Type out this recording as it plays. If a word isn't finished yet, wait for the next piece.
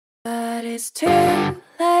But it's too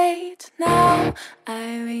late now.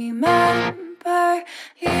 I remember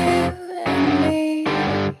you and me,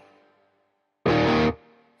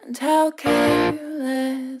 and how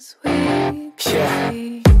careless we could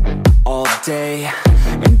be. All day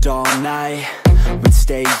and all night, we'd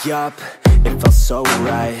stay up, it felt so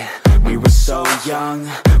right. We were so young,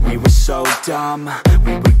 we were so dumb.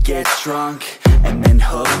 We would get drunk and then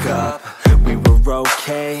hook up. We were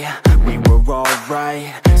okay, we were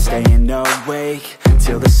alright, staying awake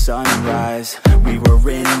till the sunrise. We were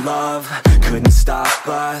in love, couldn't stop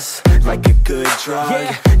us, like a good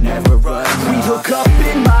drug, never enough. We hook up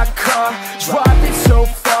in my car, driving so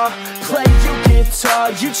far, play your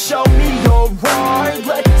guitar, you'd show me your art,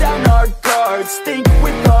 let down our guards, think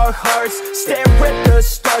with our hearts, stare at the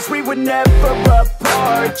stars. We were never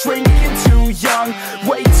apart, drinking too young,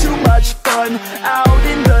 way too much fun, out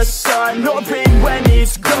in the sun, or rain when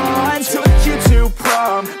it's gone. Took you to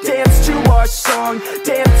prom, dance to our song,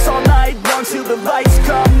 dance all night long till the lights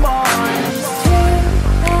come on.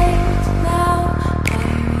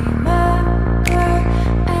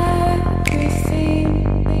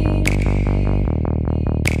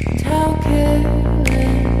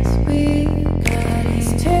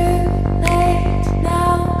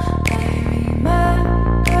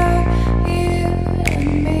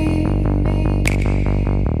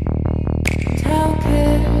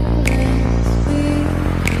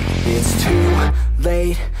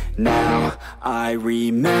 Now I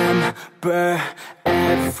remember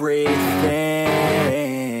everything,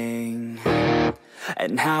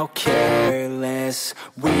 and how careless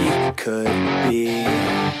we could be,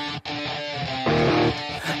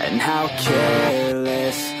 and how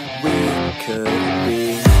careless we could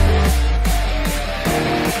be,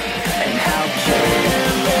 and how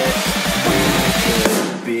careless we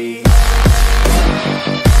could be.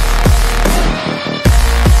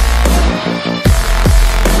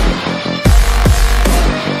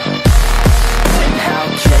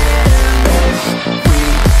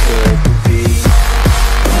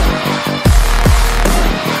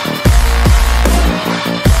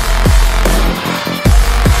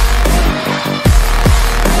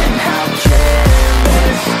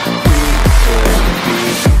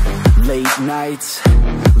 Nights,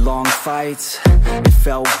 long fights, it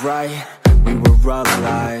felt right, we were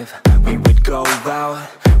alive. We would go out,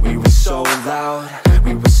 we were so loud,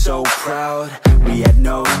 we were so proud, we had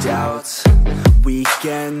no doubts.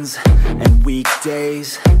 Weekends and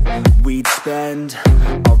weekdays, we'd spend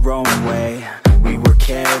our own way. We were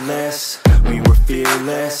careless, we were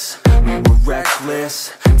fearless, we were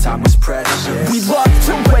reckless, time was precious. We loved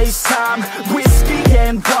to waste time, whiskey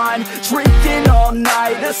and wine, drinking all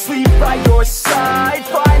night, asleep by your side.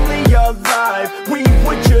 Finally alive, we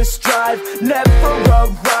would just drive, never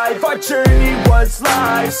arrive. Our journey was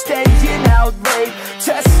live, staying out late,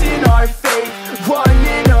 testing our fate,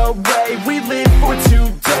 running away. We live for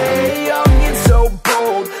today, young and so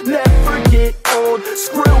bold, never get old.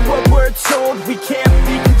 Screw what we're told, we can't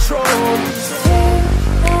be controlled.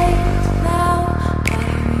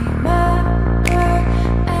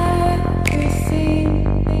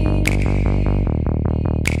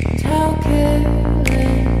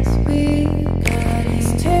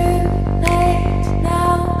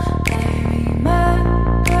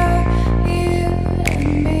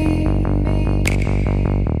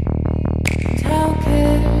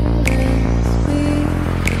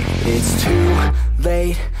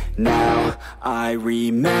 Now I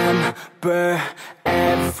remember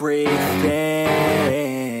everything,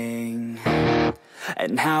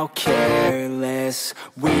 and how careless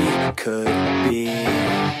we could be,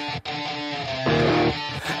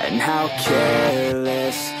 and how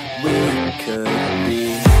careless we could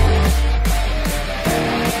be,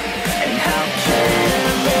 and how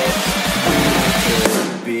careless we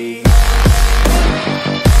could be.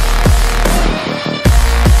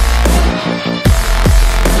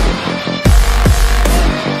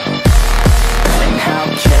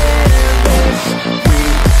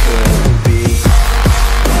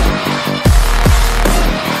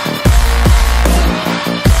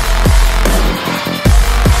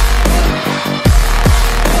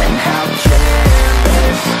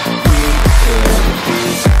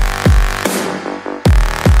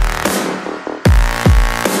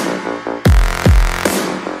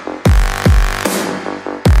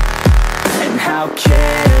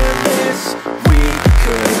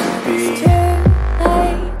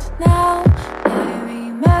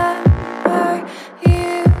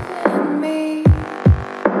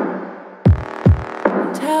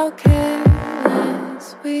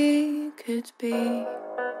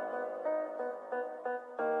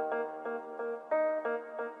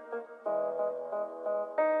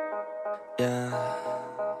 yeah.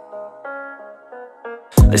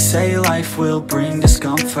 They say life will bring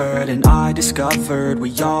discomfort, and I discovered we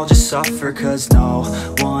all just suffer, 'cause no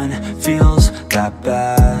one feels that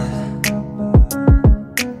bad.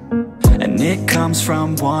 And it comes from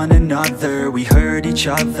one another. We hurt each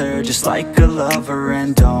other just like a lover,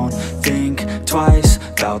 and don't think twice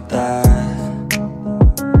about that.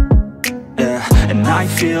 Yeah, and I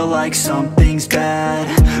feel like something's bad,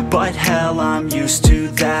 but hell, I'm used to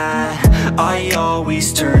that. I always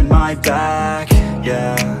turn my back,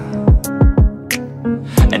 yeah.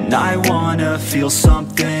 And I wanna feel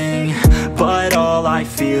something, but all I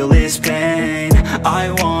feel is pain. I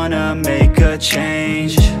wanna make a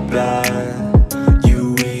change, but you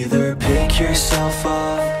either pick yourself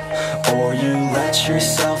up or you let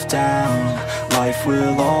yourself down. Life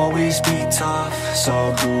will always be tough, so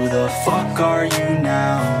who the fuck are you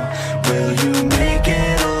now? Will you make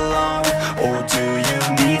it alone, or do you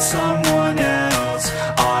need someone else?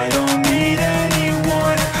 I don't need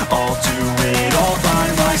anyone, I'll do it all by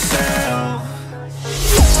myself.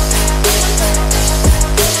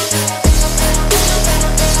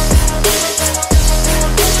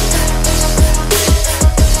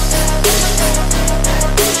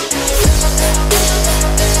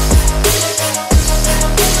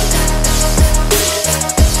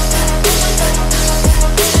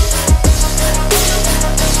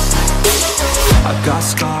 Got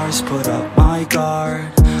scars, put up my guard.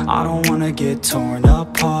 I don't wanna get torn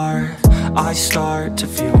apart. I start to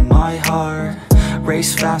feel my heart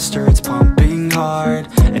race faster, it's pumping hard.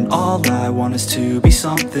 And all I want is to be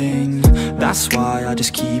something. That's why I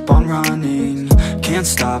just keep on running. Can't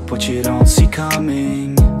stop what you don't see coming.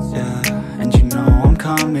 Yeah, and you know I'm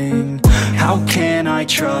coming. How can I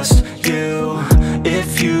trust you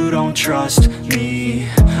if you don't trust me?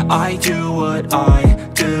 I do what I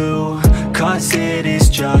do, 'cause it is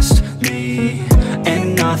just me, and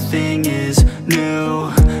nothing is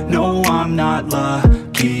new. No, I'm not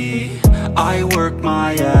lucky. I work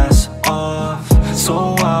my ass off, so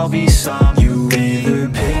I'll be some. You either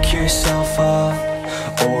pick yourself up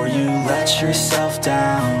or you let yourself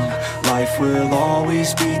down. Life will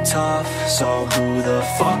always be tough, so who the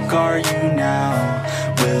fuck are you now?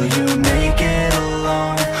 Will you make it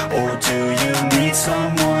alone, or do you need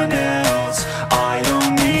someone else? I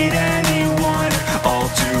don't need anyone,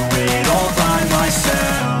 I'll do it all by myself.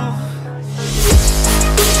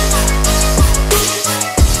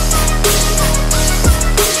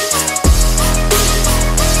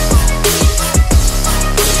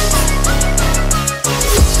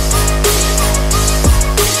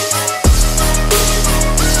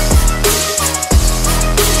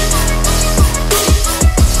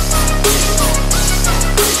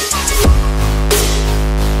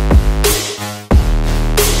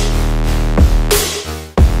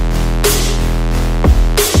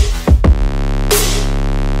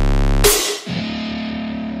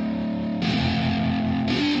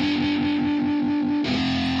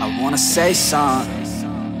 I wanna say something,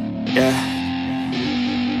 yeah.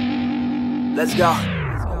 Let's go.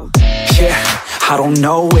 Yeah, I don't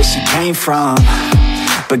know where she came from,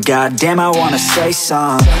 but goddamn, I wanna say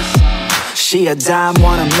something. She a dime,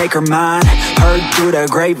 wanna make her mine. Heard through the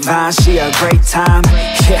grapevine, she a great time.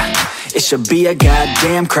 Yeah, it should be a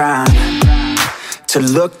goddamn crime to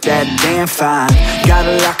look that damn fine.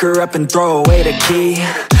 Gotta lock her up and throw away the key,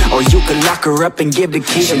 or you could lock her up and give the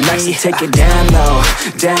key to me. Take it down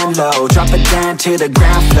low, drop it down to the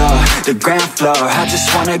ground floor, the ground floor. I just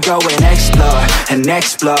wanna go and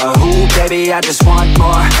explore, ooh baby, I just want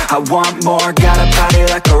more, I want more. Got a body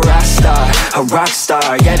like a rock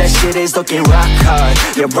star, yeah that shit is looking rock hard,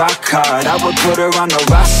 yeah rock hard. I would put her on the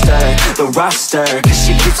roster, cause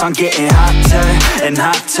she keeps on getting hotter and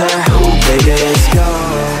hotter. Ooh baby, let's go.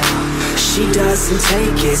 She doesn't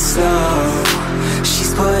take it slow,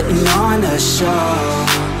 she's putting on a show.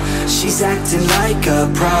 She's acting like a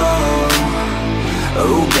pro.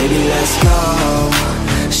 Oh baby, let's go.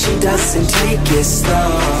 She doesn't take it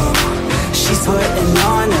slow, she's putting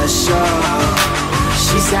on a show.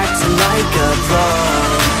 She's acting like a pro.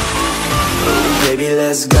 Oh baby,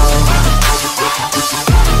 let's go.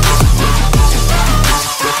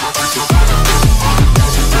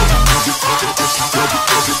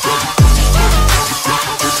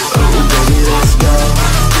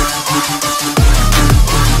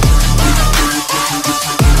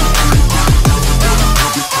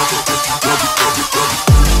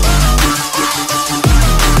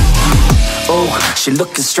 She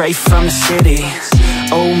looking straight from the city.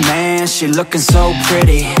 Oh man, she looking so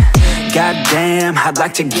pretty. Goddamn, I'd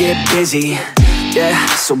like to get busy. Yeah,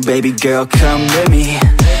 so baby girl, come with me.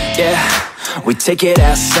 Yeah, we We take it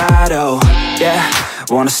outside, oh, yeah.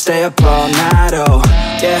 Wanna stay up all night, oh,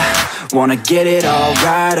 yeah. Wanna get it all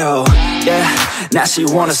right, oh, yeah. Now she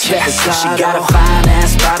wanna skip the slide, she got a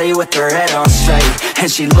fine-ass body with her head on straight,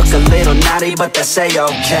 and she look a little naughty, but that's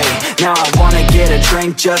a-okay. Now I wanna get a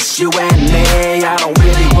drink, just you and me. I don't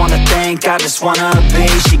really wanna think, I just wanna be.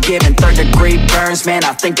 She giving third-degree burns, man,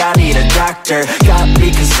 I think I need a doctor. Got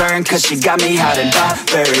me concerned, cause she got me hot and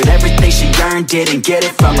bothered. Everything she earned, didn't get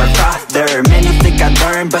it from her father. Man, you think I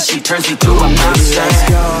learned, but she turns me to a monster. Let's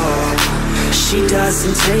go. She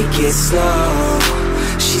doesn't take it slow,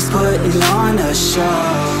 she's putting on a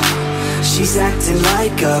show. She's acting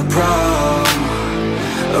like a pro.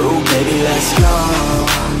 Oh baby, let's go.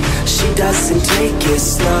 She doesn't take it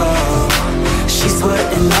slow, she's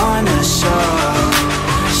putting on a show.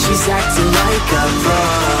 She's acting like a pro.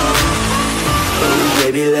 Oh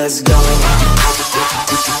baby, let's go.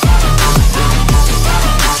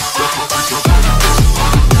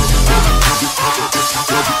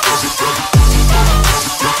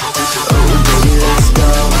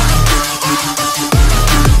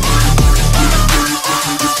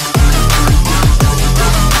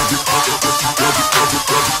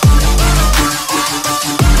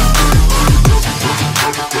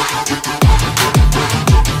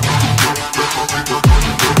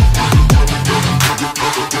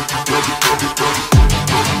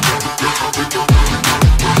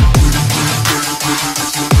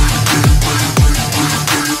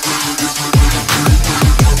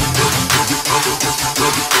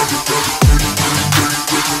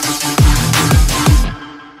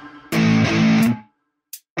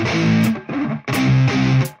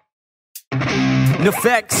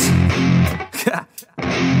 Effects.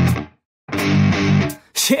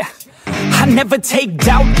 Yeah. I never take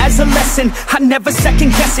doubt as a lesson, I never second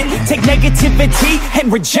guess it. Take negativity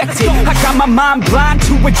and reject it. I got my mind blind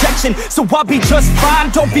to rejection, so I'll be just fine.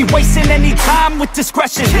 Don't be wasting any time with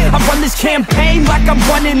discretion. I run this campaign like I'm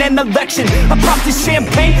running an election. I pop this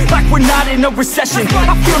champagne like we're not in a recession.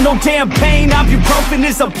 I feel no damn pain, ibuprofen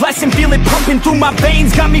is a blessing. Feel it pumping through my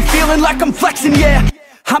veins, got me feeling like I'm flexing, yeah.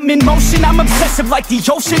 I'm in motion, I'm obsessive like the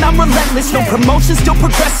ocean, I'm relentless. No promotion, still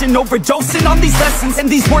progressing, overdosing on these lessons. And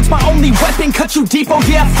these words my only weapon, cut you deep, oh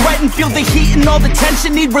yeah, I threaten. Feel the heat and all the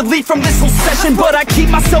tension, need relief from this whole session. But I keep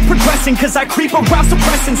myself progressing, cause I creep around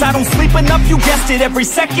suppressants. I don't sleep enough, you guessed it, every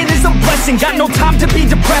second is a blessing. Got no time to be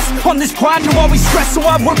depressed, on this grind you always stress. So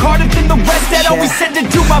I work harder than the rest, that always said to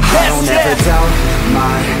do my best. I don't ever doubt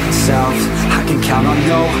myself, I can count on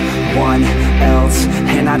no one else.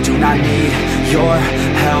 And I do not need your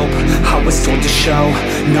help, I was told to show,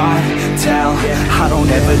 not tell. I don't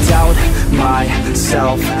ever doubt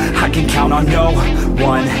myself, I can count on no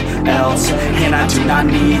one else. And I do not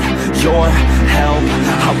need your help,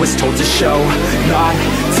 I was told to show, not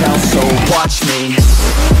tell. So watch me.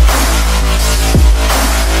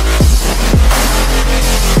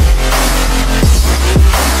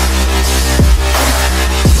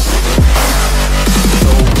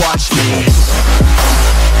 So watch me.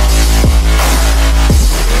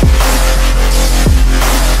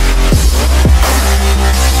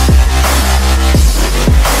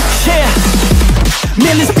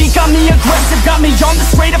 Man, this beat got me aggressive, got me on the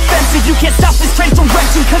straight offensive. You can't stop this train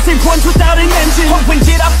direction, cause it runs without an engine. Oh, when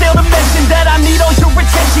did I fail to mention that I need all your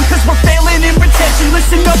attention? Cause we're failing in retention,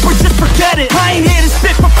 listen up or just forget it. I ain't here to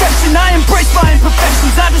spit perfection, I embrace my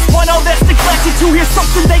imperfections. I just want all that's neglected to hear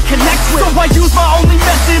something they connect with. So I use my only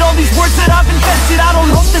method, all these words that I've invented. I don't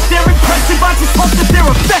hope that they're impressive, I just hope that they're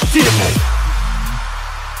effective.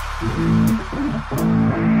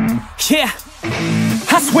 Yeah,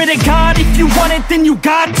 I swear to God, if you want it, then you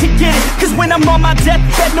got to get it. Cause when I'm on my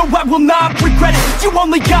deathbed, no, I will not regret it. You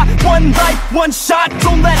only got one life, one shot,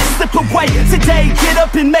 don't let it slip away. Today, get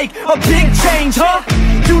up and make a big change, huh?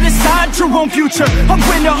 You decide your own future, a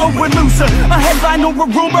winner or a loser, a headline or a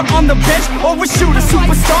rumor, on the bench or a shooter,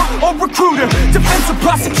 superstar or recruiter, defensive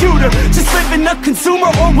prosecutor, just living a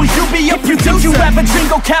consumer, or will you be a producer? If you have a dream,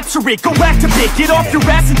 go capture it, go activate, get off your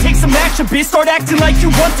ass and take some action, bitch. Start acting like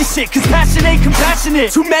you want this shit, cause passion ain't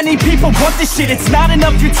compassionate. Too many people want this shit, it's not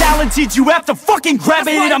enough you're talented, you have to fucking grab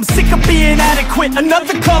it. I'm sick of being adequate,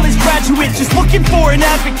 another college graduate, just looking for an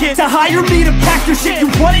advocate to hire me to pack your shit. You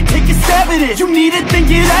want it, take a stab at it, you need it, then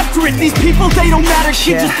get after it. These people, they don't matter,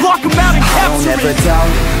 shit, just block them out and capture it. I don't ever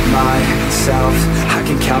doubt myself, I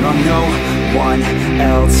can count on no one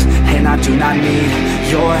else. And I do not need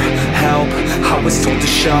your help, I was told to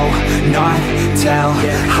show, not tell.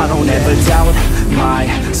 I don't ever doubt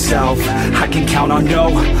myself, I can count on no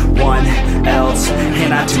one else.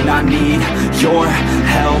 And I do not need your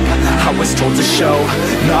help, I was told to show,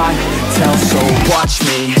 not tell. So watch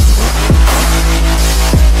me.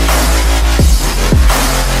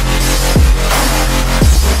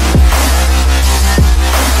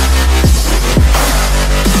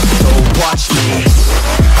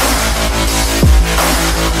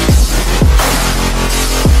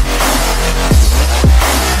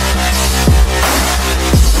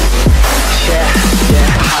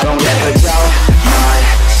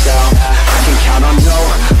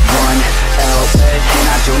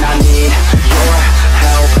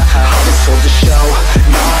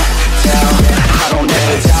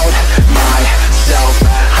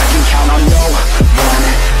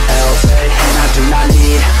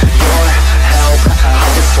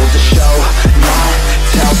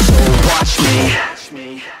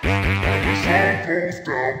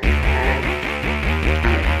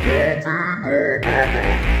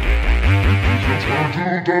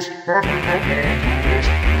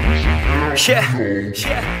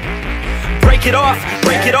 Break it off,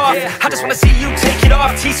 break it off. I just wanna see you take it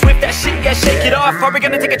off. T-Swift, that shit, yeah, shake it off. Are we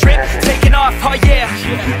gonna take a trip? Taking off, oh yeah.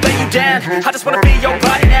 Lay you down, I just wanna be your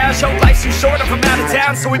body now. Your life's too short, I'm from out of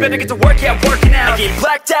town, so we better get to work, yeah, working out. I get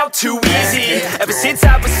blacked out too easy, ever since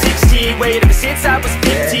I was 16. Wait, ever since I was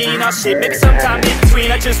 15. Oh shit, maybe sometime in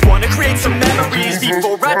between. I just wanna create some memories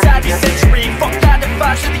before I die this century. Fuck 9 to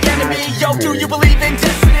 5 to the enemy. Yo, do you believe in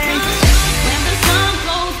destiny? When the sun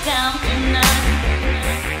goes down tonight,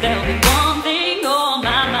 there'll be one thing on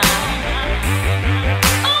my mind.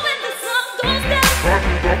 Oh, when the sun goes down,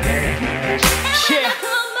 Yeah,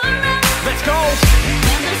 let's go.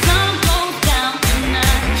 when the sun goes down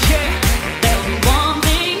tonight, Yeah, there'll be one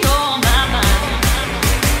thing on my mind.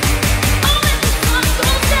 Oh, when the sun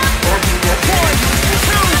goes down, 1,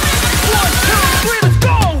 2, 1, 2, 3, let's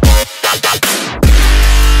go.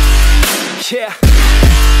 Yeah.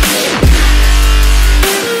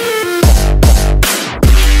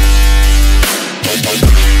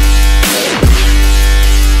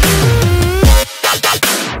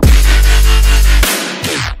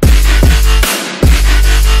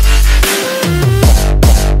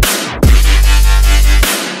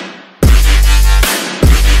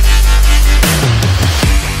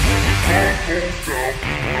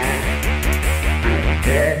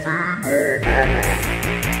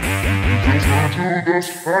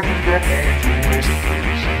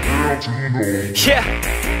 Yeah,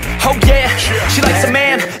 oh yeah, she likes a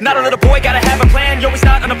man, not a little boy, gotta have a plan. Yo, he's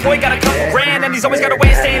not unemployed, got a couple grand, and he's always got a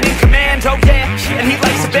way of staying in command. Oh yeah, and he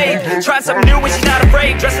likes a babe, trying something new and she's not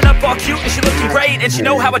afraid. Dressing up all cute and she looking great, and she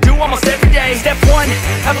know how I do almost every day. Step 1,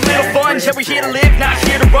 have a little fun, yeah, we're here to live, not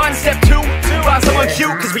here to run. Step 2, find someone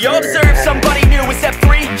cute, cause we all deserve somebody new. And step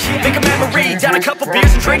 3, make a memory, down a couple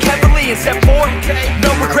beers and drink heavily. And step 4, no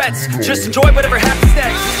regrets, just enjoy whatever happens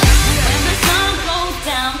next. when the sun goes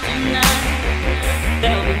down tonight,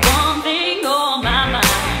 there'll be one thing on my mind.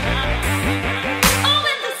 Oh,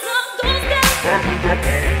 when the sun goes down,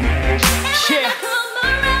 Yeah, come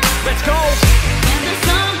around. let's go. When the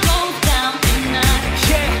sun goes down tonight,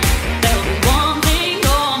 Yeah, there'll be one thing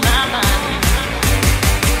on my mind.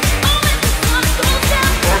 Oh, when the sun goes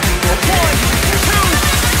down, 1, 2,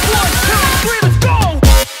 1, 2, 3, let's go.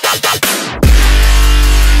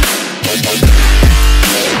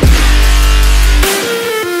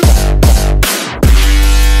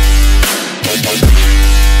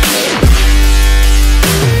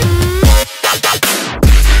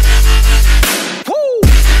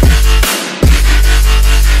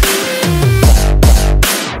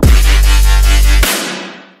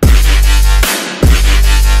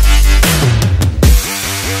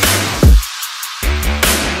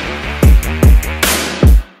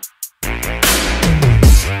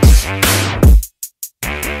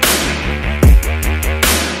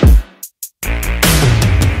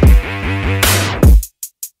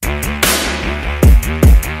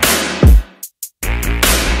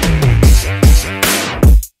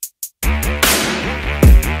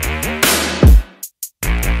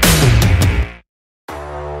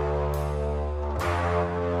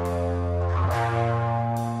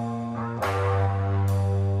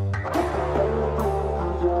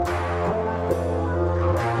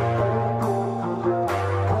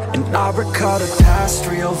 I recall the past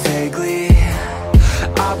real vaguely.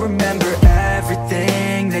 I remember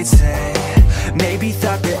everything they'd say. Maybe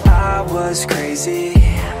thought that I was crazy,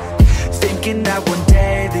 thinking that one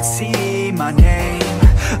day they'd see my name.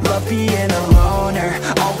 Love being a loner,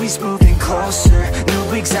 always moving closer.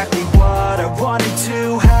 Knew exactly what I wanted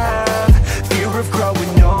to have. Fear of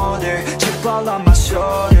growing older, chip all on my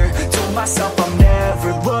shoulder. Told myself I'm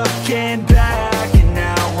never looking back. And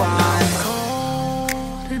now I'm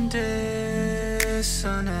cold and dissonant.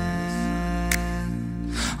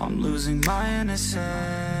 I'm losing my innocence,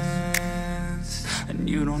 and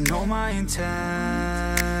you don't know my intent.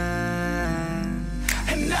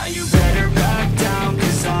 And now you better back down,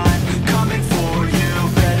 'cause I'm coming for you.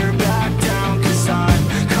 Better back down, 'cause I'm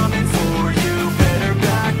coming for you. Better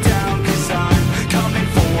back down, 'cause I'm coming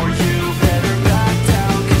for you. Better back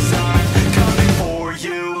down, 'cause I'm coming for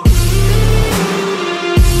you.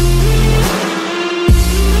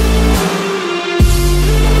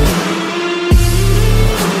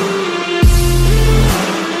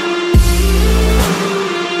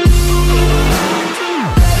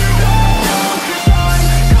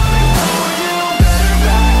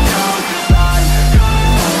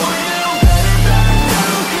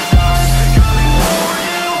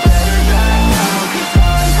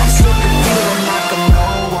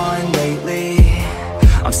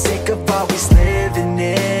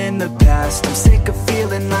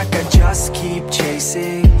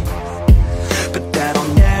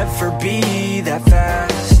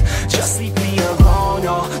 just leave me alone.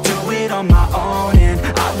 I'll do it on my own, and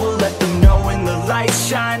I will let them know when the lights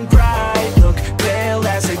shine bright. Look pale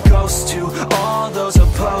as a ghost to all those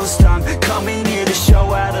opposed. I'm coming here to show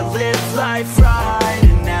how to live life right.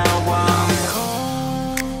 And now I'm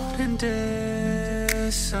cold and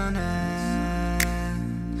dissonant.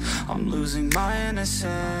 I'm losing my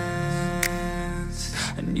innocence,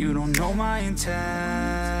 and you don't know my intent.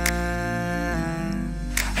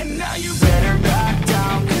 And now you better back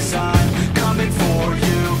down, 'cause I'm coming for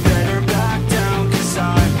you. Better back down, 'cause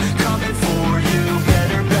I'm coming for you.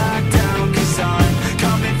 Better back down, 'cause I'm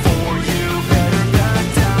coming for you. Better back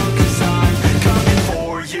down, 'cause I'm coming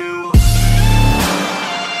for you.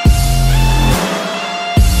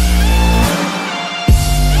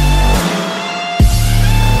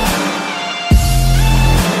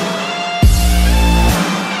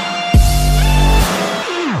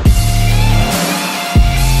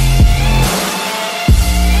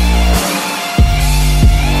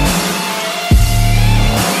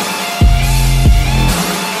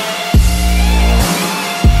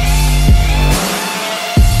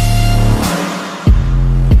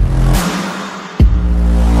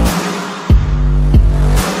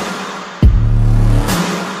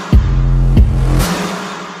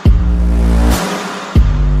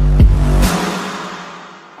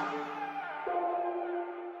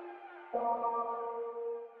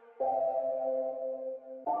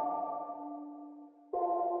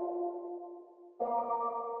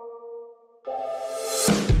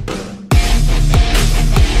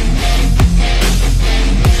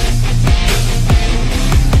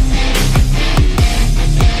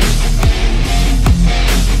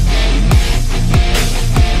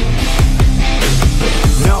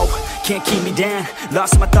 Can't keep me down,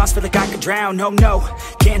 lost in my thoughts, feel like I could drown. No, no,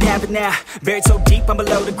 can't have it now, buried so deep I'm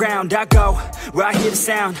below the ground. I go, where I hear the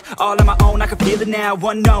sound, all on my own, I can feel it now.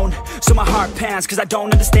 Unknown, so my heart pounds, 'cause I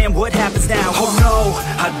don't understand what happens now. Oh no,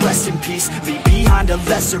 I'd rest in peace, leave behind a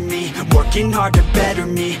lesser me. Working hard to better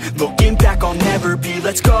me, looking back I'll never be.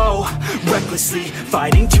 Let's go, recklessly,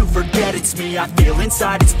 fighting to forget it's me. I feel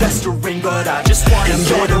inside it's festering, but I just want to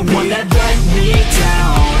you're the one that let me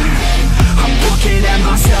down. I'm looking at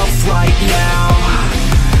myself right now.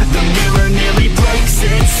 The mirror nearly breaks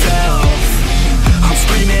itself. I'm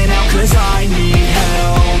screaming out 'cause I need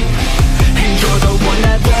help. And you're the one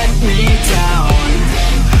that let me down.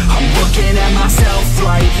 I'm looking at myself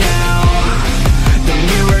right now. The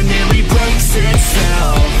mirror nearly breaks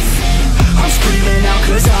itself. I'm screaming out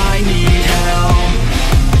 'cause I need help.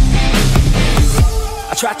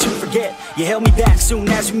 I tried to forget, you held me back soon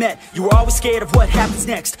as we met. You were always scared of what happens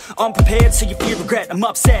next. Unprepared, so you fear regret. I'm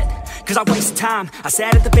upset, 'cause I wasted time. I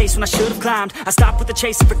sat at the base when I should have climbed. I stopped with the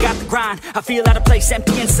chase and forgot the grind. I feel out of place,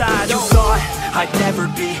 empty inside. You thought I'd never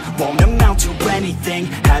be, won't amount to anything.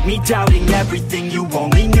 Had me doubting everything, you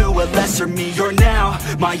only knew a lesser me. You're now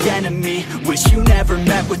my enemy, wish you never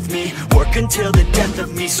met with me. Work until the death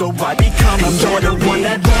of me, so I become a you're the one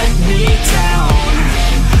that let me down.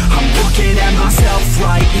 I'm looking at myself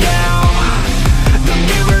right now. The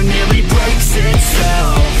mirror nearly breaks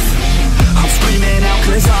itself. I'm screaming out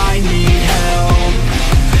 'cause I need help.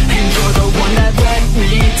 And you're the one that let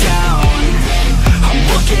me down. I'm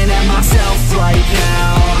looking at myself right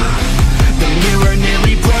now. The mirror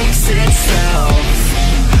nearly breaks itself.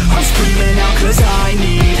 I'm screaming out 'cause I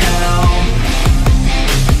need help.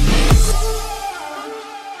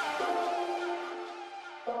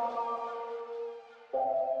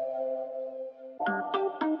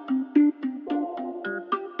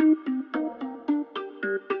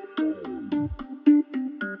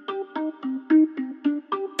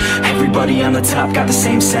 Everybody on the top got the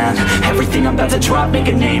same sound. Everything I'm about to drop, make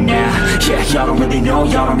a name now. Yeah, y'all don't really know,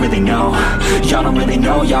 y'all don't really know. Y'all don't really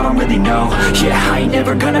know, y'all don't really know. Yeah, I ain't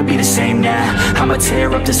never gonna be the same now. I'ma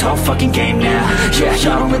tear up this whole fucking game now. Yeah,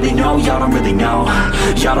 y'all don't really know, y'all don't really know.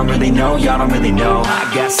 Y'all don't really know, y'all don't really know. I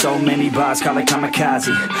got so many bars, call it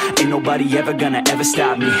kamikaze. Ain't nobody ever gonna ever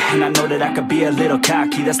stop me. And I know that I could be a little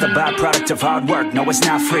cocky. That's the byproduct of hard work, no it's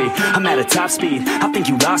not free. I'm at a top speed, I think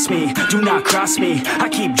you lost me. Do not cross me, I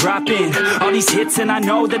keep dropping all these hits and I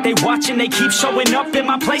know that they watching. They keep showing up in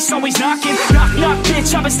my place, always knocking. Knock, knock,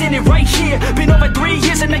 bitch, I've been standing right here. Been over 3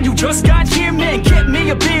 years and now you just got here. Man, get me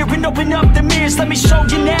a beer and open up the mirrors. Let me show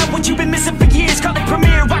you now what you've been missing for years. Call it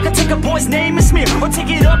premiere, I can take a boy's name and smear, or take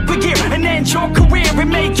it up a gear and end your career and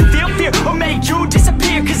make you feel fear, or make you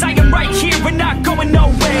disappear. 'Cause I am right here and not going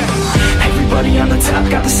nowhere. Everybody on the top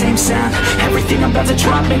got the same sound. Everything I'm about to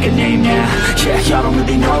drop, make a name now. Yeah, y'all don't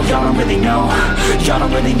really know, y'all don't really know. Y'all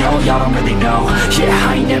don't really know, y'all don't really know. Yeah,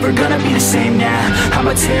 I ain't never gonna be the same now.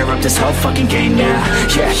 I'ma tear up this whole fucking game now.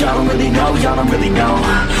 Yeah, y'all don't really know, y'all don't really know.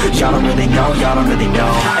 Y'all don't really know, y'all don't really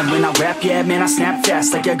know. And when I rap, yeah, man, I snap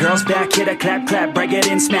fast. Like your girl's back, hit a clap, clap, break it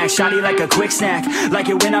in, smack. Shawty like a quick snack, like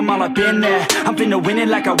it when I'm all up in there. I'm finna win it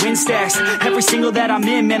like I win stacks. Every single that I'm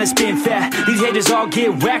in, man, it's been fat. These haters all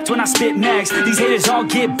get whacked when I spit max. These haters all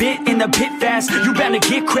get bit in the pit fast. You better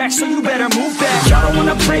get cracked, so you better move back. Y'all don't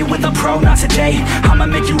wanna play with a pro, not today. I'ma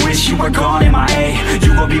make you wish you were gone in my A.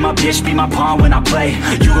 You gon' be my bitch, be my pawn when I play.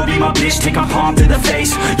 You gon' be my bitch, take my palm to the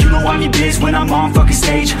face. You know I'm your biz when I'm on fucking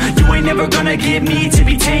stage. You ain't never gonna get me to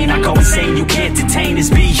be tame. I go insane, you can't detain this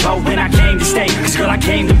B.O. when I came to stay. Cause girl, I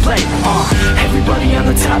came to play. Everybody on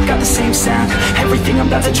the top got the same sound. Everything I'm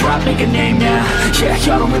about to drop, make a name now. Yeah,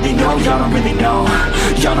 y'all don't really know, y'all don't really know.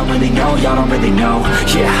 Y'all don't really know, y'all don't really know.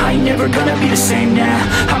 Yeah, I ain't never gonna be the same now.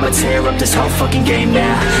 I'ma tear up this whole fucking game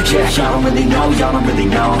now. Yeah, y'all don't really know, y'all don't really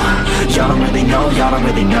know. Y'all don't really know, y'all don't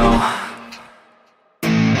really know.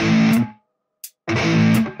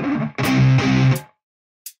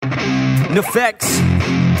 Effects.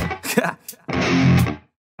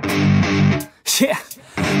 Yeah.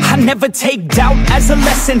 I never take doubt as a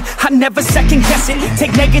lesson. I never second guess it.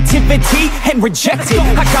 Take negativity and reject it.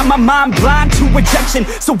 I got my mind blind to rejection,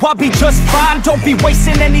 so I'll be just fine. Don't be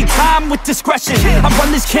wasting any time with discretion. I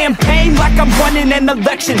run this campaign like I'm running an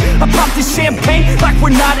election. I pop this champagne like we're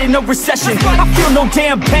not in a recession. I feel no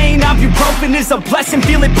damn pain. Ibuprofen is a blessing.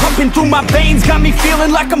 Feel it pumping through my veins. Got me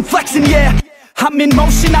feeling like I'm flexing, yeah. I'm in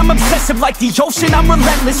motion, I'm obsessive like the ocean, I'm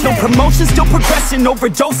relentless. No promotion, still progressing,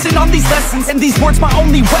 overdosing on these lessons. And these words my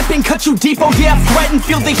only weapon, cut you deep, oh yeah, I threaten.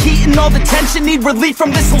 Feel the heat and all the tension, need relief from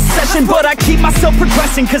this whole session. But I keep myself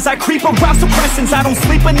progressing, cause I creep around suppressants. I don't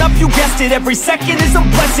sleep enough, you guessed it, every second is a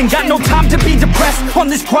blessing. Got no time to be depressed, on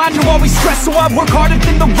this grind you always stress. So I work harder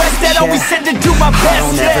than the rest, that always said to do my best. I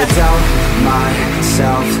don't ever doubt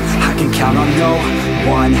myself, I can count on no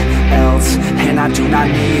one else. And I do not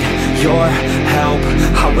need your help,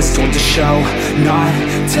 I was told to show, not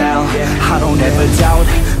tell. I don't ever doubt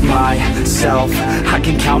myself, I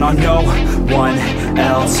can count on no one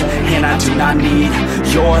else. And I do not need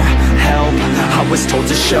your help, I was told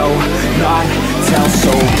to show, not tell.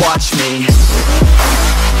 So watch me.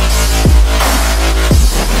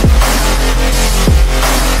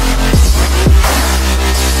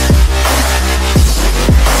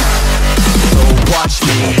 So watch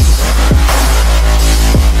me.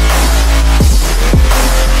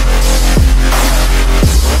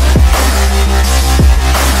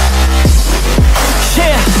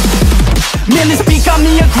 Man, this beat got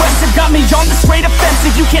me aggressive, got me on the straight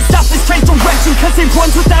offensive. You can't stop this straight direction, cause it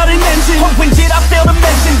runs without an engine. Oh, when did I fail to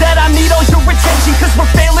mention that I need all your attention? Cause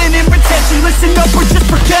we're failing in retention, listen up or just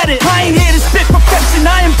forget it. I ain't here to spit perfection,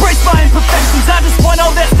 I embrace my imperfections. I just want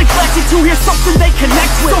all that's neglected to hear something they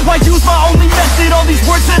connect with. So I use my only method, all these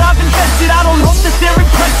words that I've invested. I don't hope that they're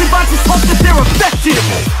impressive, I just hope that they're effective.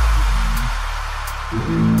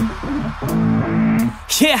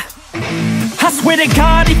 Yeah, I swear to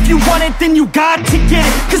God, if you want it, then you got to get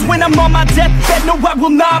it. Cause when I'm on my deathbed, no, I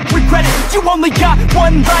will not regret it. You only got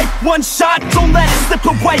one life, one shot, don't let it slip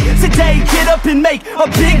away. Today, get up and make a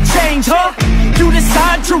big change, huh? You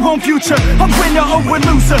decide your own future, a winner or a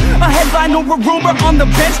loser, a headline or a rumor, on the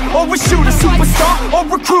bench or a shooter, superstar or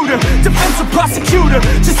recruiter, defensive prosecutor,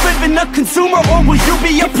 just living a consumer, or will you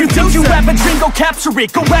be a producer? If you think you have a dream, go capture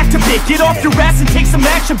it, go activate, get off your ass and take some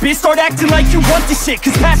action, bitch. Start acting like you want this shit,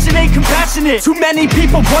 cause passion ain't compassionate. Too many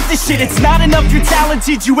people want this shit, it's not enough you're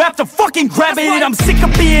talented, you have to fucking grab it. I'm sick of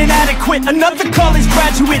being adequate, another college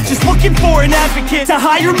graduate, just looking for an advocate to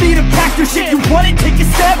hire me to pack your shit. You want it, take a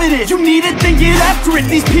stab at it, you need it, then get after it.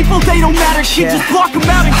 These people, they don't matter, shit, just block them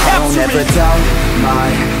out and capture it. I don't ever doubt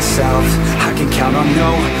myself, I can count on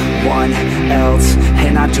no one else.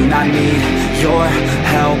 And I do not need your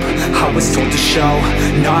help, I was told to show,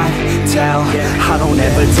 not tell. I don't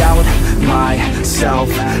ever doubt myself,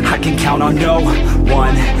 I can count on no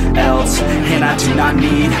one else. And I do not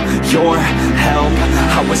need your help,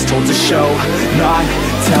 I was told to show, not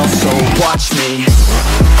tell. So watch me.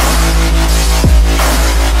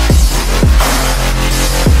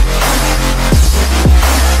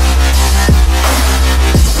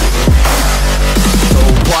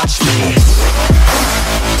 Watch me.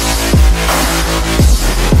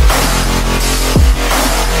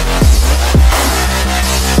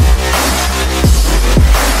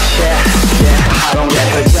 I don't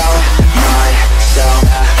ever doubt myself,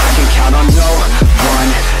 I can count on no one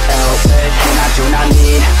else. And I do not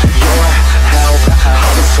need your help,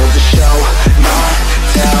 I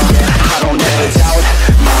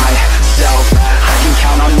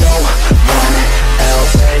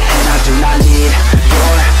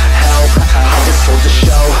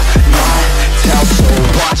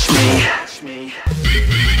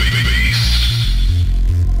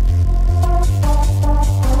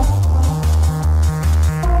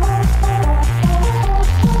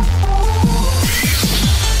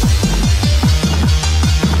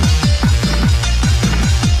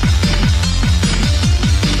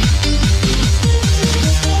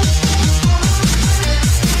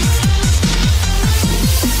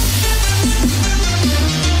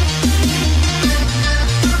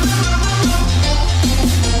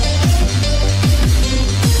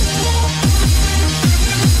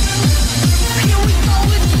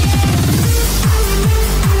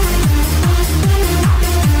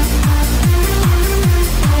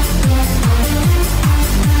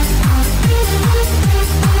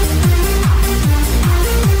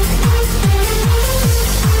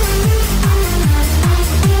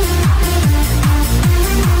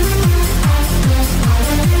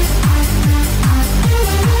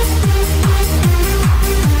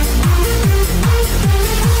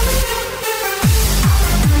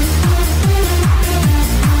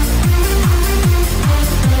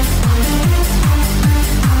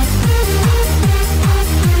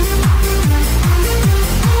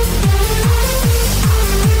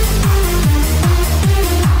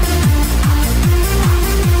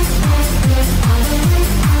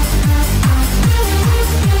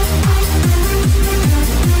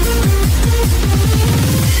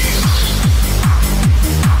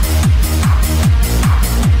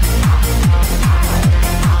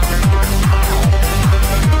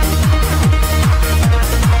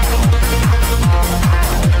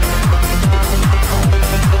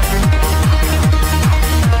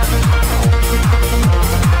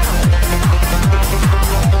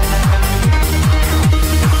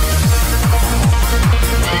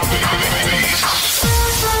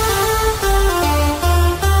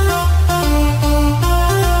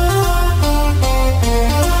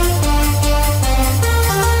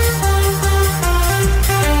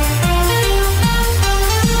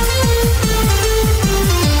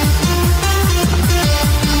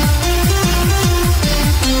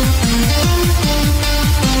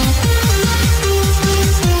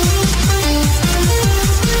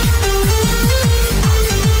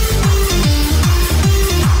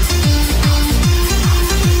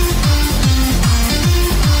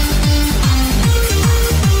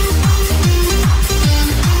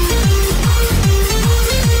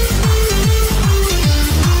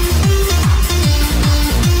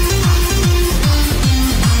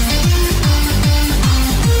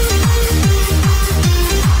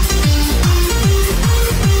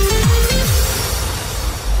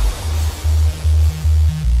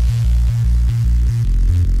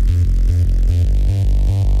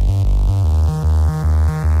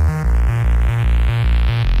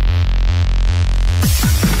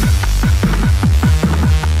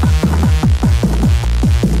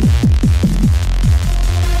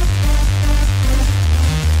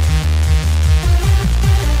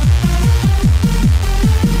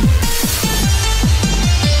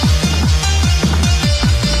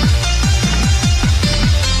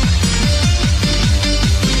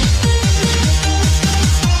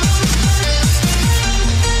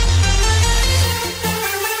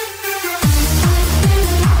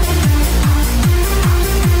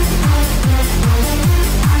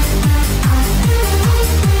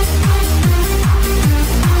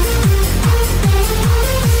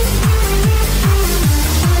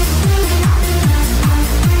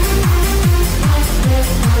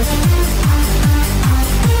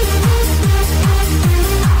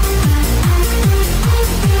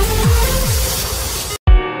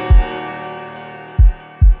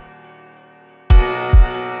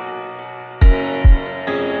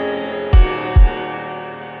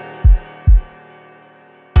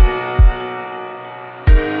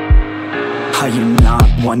I am not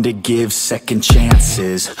one to give second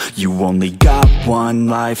chances. You only got one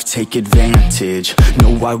life, take advantage.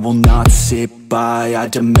 No, I will not sit by, I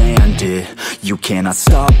demand it. You cannot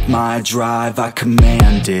stop my drive, I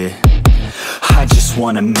command it. I just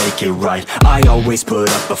wanna make it right, I always put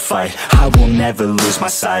up a fight. I will never lose my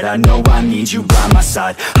sight, I know I need you by my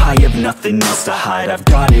side. I have nothing else to hide, I've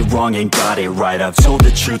got it wrong and got it right. I've told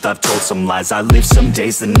the truth, I've told some lies. I live some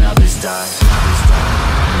days and others die.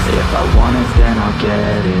 If I want it, then I'll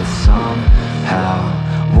get it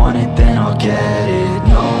somehow. Want it, then I'll get it,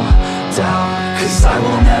 no doubt. Cause I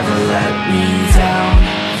will never let me down.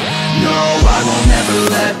 No, I will never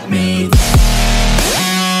let me down.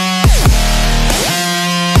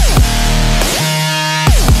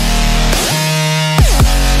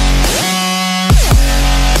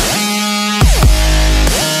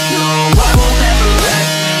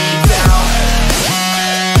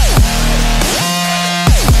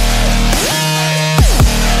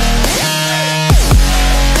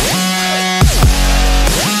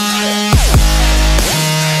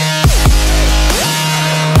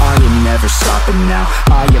 Stopping now,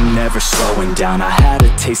 I am never slowing down. I had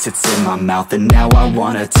a taste, it's in my mouth, and now I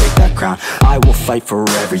wanna take that crown. I will fight for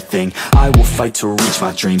everything, I will fight to reach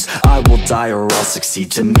my dreams. I will die or I'll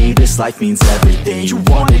succeed, to me this life means everything. You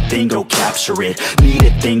want it, then go capture it. Need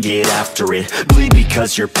it, then get after it. Bleed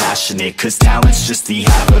because you're passionate, cause talent's just the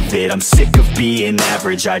half of it. I'm sick of being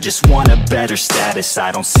average, I just want a better status.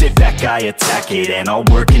 I don't sit back, I attack it, and I'll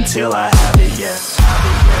work until I have it, yeah.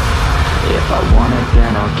 If I want it,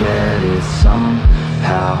 then I'll get it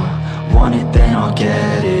somehow. Want it, then I'll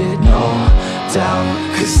get it, no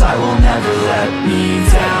doubt. Cause I will never let me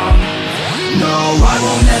down. No, I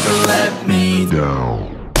will never let me down.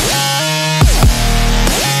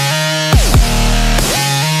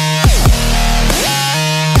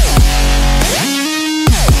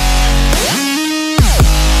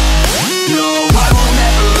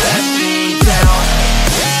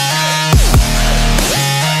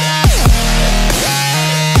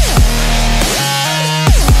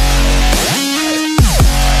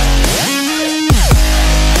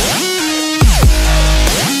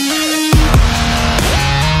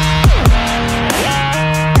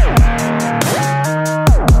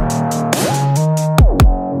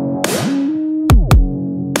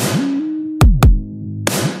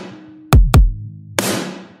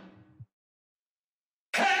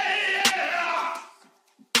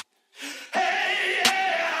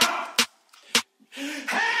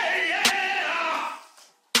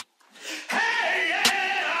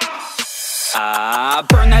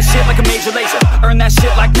 Burn that shit like a major laser, earn that shit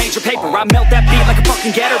like major paper. I melt that beat like a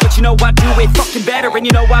fucking getter, but you know I do it fucking better. And you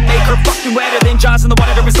know I make her fucking wetter than Jaws in the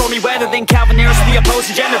water during stormy weather, than Calvin Harris the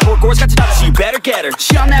opposing gender. Poor Gore's got to know, so you better get her.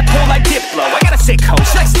 She on that pole like Diplo, I got a sick hoe,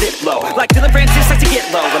 she likes Diplo. Like Dylan Francis likes to get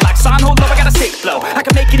low, and like Son hold low, I got a sick flow. I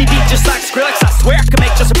can make any beat just like Skrillex, I swear I can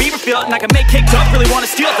make Justin Bieber feel it. And I can make Kick Up really wanna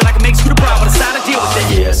steal it, then I can make Scooter Braun wanna sign a deal with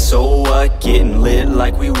it. Yeah, so what? Getting lit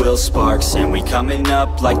like we Will Sparks, and we coming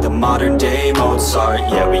up like the modern day Mozart.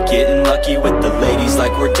 Yeah, we getting lucky with the ladies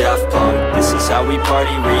like we're Daft Punk. This is how we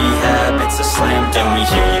party, rehab, it's a slam dunk. And we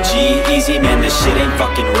hear you G-Eazy, man, this shit ain't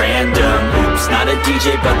fucking random. Oops, not a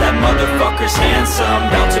DJ, but that motherfucker's handsome.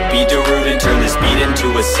 About to be Darude and turn this beat into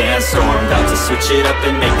a sandstorm. About to switch it up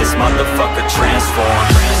and make this motherfucker transform.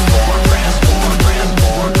 Transform, transform,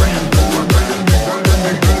 transform, transform.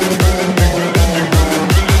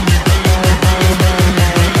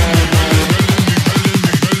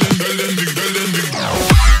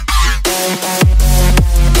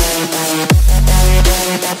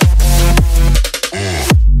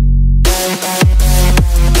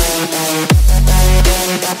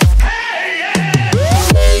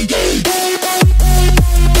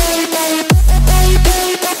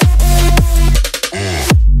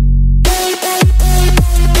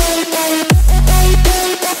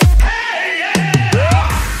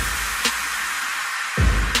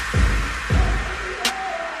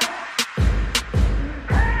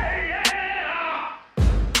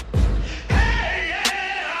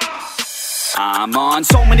 I'm on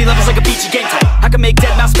so many levels like a beachy game type. I can make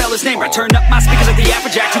dead mouse spell his name right. Turn up my speakers like the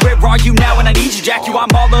Afrojack. Where are you now when I need you, Jack? You, I'm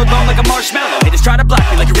all alone like a marshmallow. Haters try to block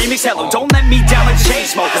me like a remix hello. Don't let me down like the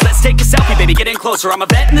Chainsmokers. Let's take a selfie, baby, get in closer. I'm a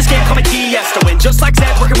vet in this game, call me Tiesto. And just like Zed,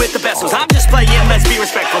 working with the best ones. I'm just playing, let's be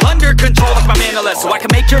respectful. Under control like my man Alesso. So I can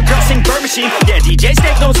make your girl sing Bird Machine. Yeah, DJ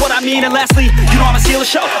Snake knows what I mean. And lastly, you know I'ma steal a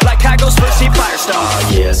show like Kygo's first team Firestone.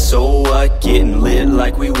 Yeah, so what? Getting lit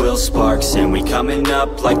like we Will Sparks, and we coming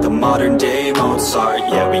up like the modern day Mozart.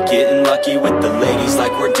 Yeah, we getting lucky with the ladies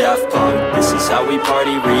like we're Daft Punk. This is how we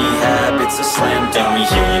party, rehab, it's a slam dunk. We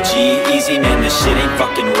hear you G-Eazy, man, this shit ain't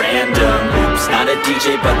fucking random. Oops,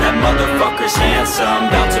 DJ, but that motherfucker's handsome.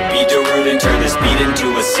 About to be Darude and turn this beat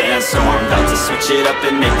into a sandstorm. About to switch it up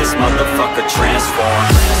and make this motherfucker transform.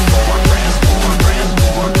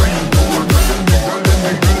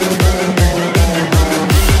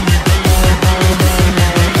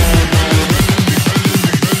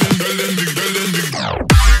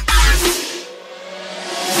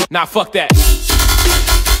 Nah, fuck that.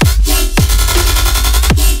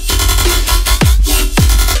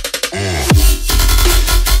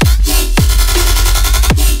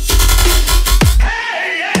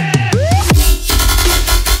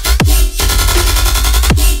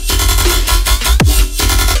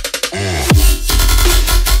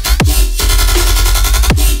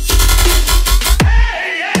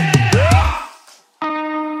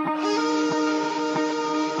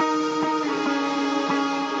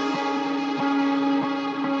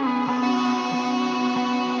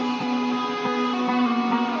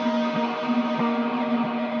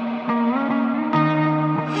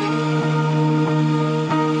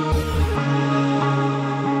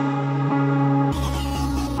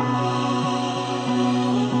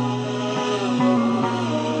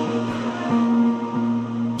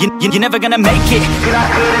 You're never gonna make it.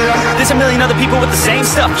 There's a million other people with the same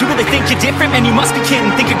stuff. You really think you're different? Man, you must be kidding.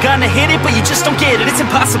 Think you're gonna hit it, but you just don't get it. It's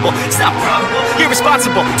impossible, it's not probable.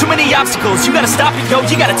 Irresponsible, too many obstacles. You gotta stop it, yo,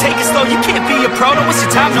 you gotta take it slow. You can't be a pro, don't waste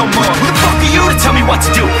your time no more. Who the fuck are you to tell me what to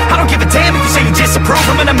do? I don't give a damn if you say you disapprove.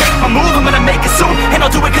 I'm gonna make my move, I'm gonna make it soon. And I'll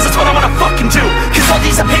do it cause it's what I wanna fucking do. Cause all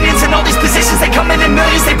these opinions and all these positions, they come in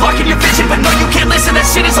millions, they blocking your vision. But no, you can't listen, that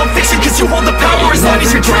shit is all fiction. Cause you hold the power as long as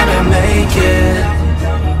you're dreaming. Make it.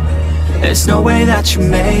 There's no way that you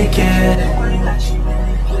make it.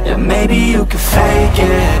 Yeah, maybe you could fake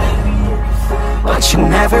it, but you're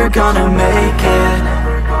never gonna make it.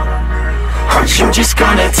 Aren't you just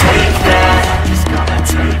gonna take that?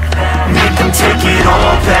 Make them take it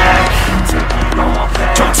all back.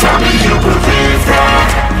 Don't tell me you believe that.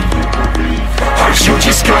 Aren't you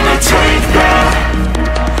just gonna take that?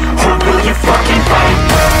 Or will you fucking fight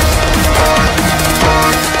back?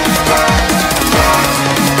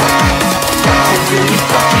 Will you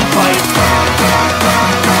fucking fight?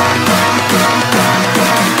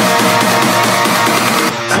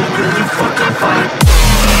 Will you fucking fight?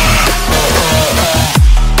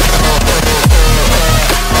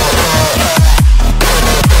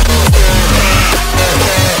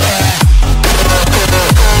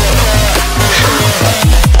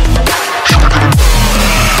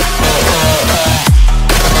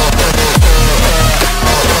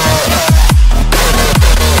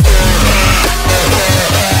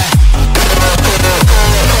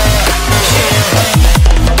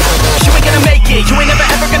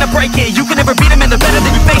 You can never beat them and they're better than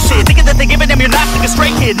you face it. Thinking that they're giving them, you're not like a stray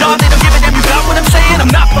kid. No, they don't give a damn, you got what I'm saying? I'm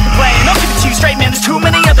not fucking playing, I'll give it to you straight, man. There's too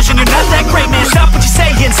many others and you're not that great, man. Stop what you're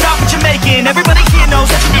saying, stop what you're making. Everybody here knows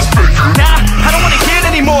that you're just fake. Nah, I don't wanna hear it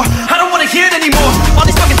anymore, I don't wanna hear it anymore. All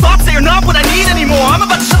these fucking thoughts, they are not what I need anymore. I'm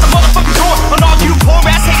about to shut the motherfucking door on all you poor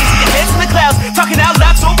ass haters with your heads in the clouds. Talking out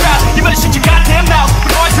loud so proud, you better shut your goddamn mouth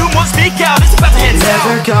before I do more speak out. It's about to head south.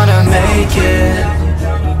 Never gonna make it.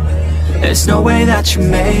 There's no way that you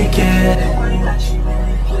make it.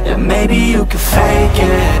 Yeah, maybe you could fake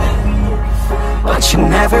it, but you're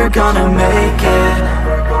never gonna make it.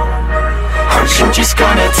 Aren't you just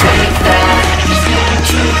gonna take that?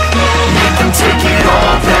 Make them take it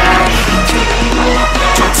all back.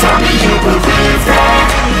 Don't tell me you believe that.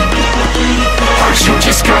 Aren't you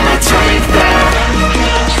just gonna take that?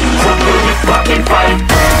 Or will you fucking fight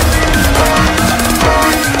back?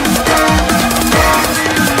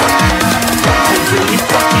 Will you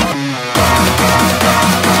fucking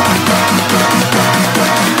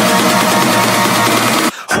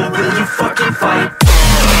will you fucking fight?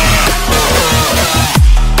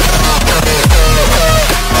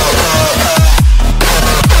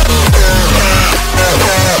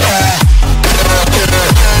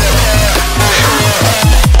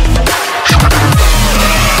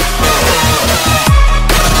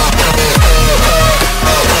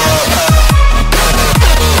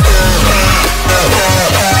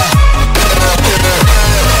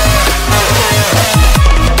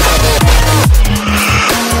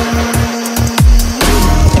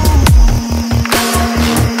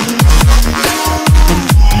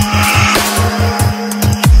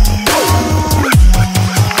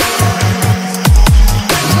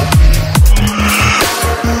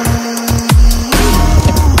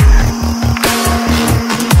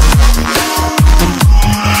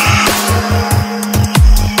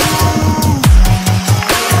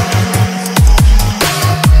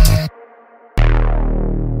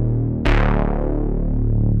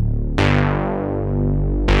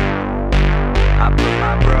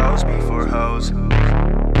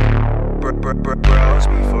 Bros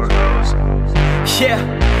before hoes. Yeah,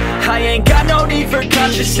 I ain't got no need for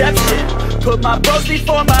contraception. Put my bros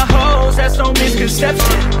before my hoes, that's no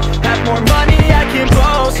misconception. Have more money I can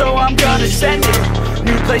blow, so I'm gonna send it.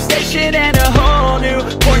 New PlayStation and a whole new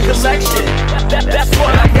porn collection. That's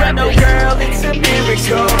what I got, no girl, it's a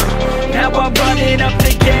miracle. Now I'm running up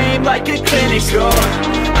the game like a clinical.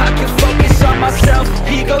 I can focus on myself,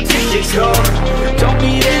 egotistical. Don't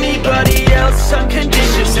need anybody else,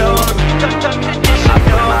 unconditional. I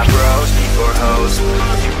put my bros before hoes,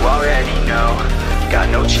 you already know. Got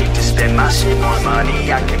no cheek to spend my shit, more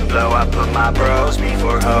money I can blow. I put my bros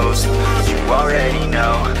before hoes, you already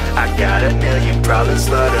know. I got a million problems,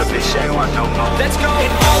 but a bitch ain't want no more. Let's go!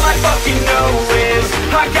 And all I fucking know is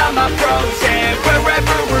I got my bros, and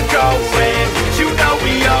wherever we're going, you know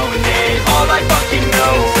we own it. All I fucking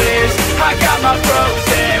know is I got my bros,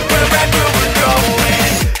 and wherever we're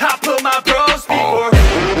going, I put my bros before.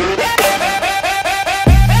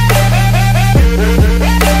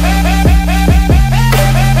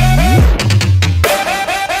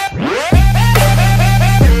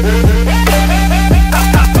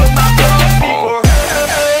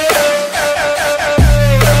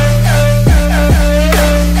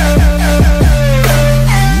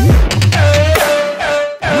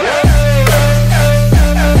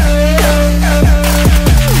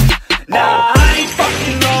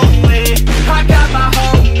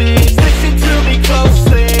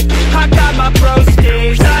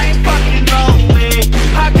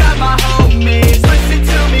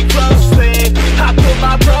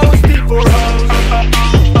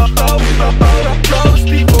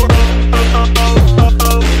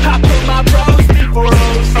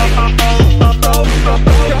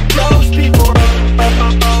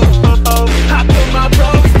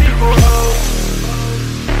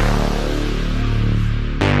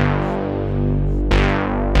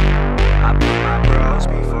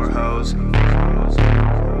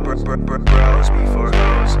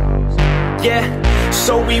 Yeah,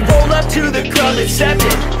 so we roll up to the club at 7.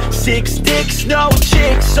 6 dicks, no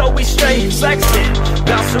chicks, so we straight flexing.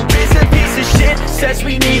 Bouncer is a piece of shit, says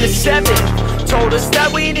we need a 7. Told us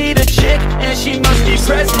that we need a chick, and she must be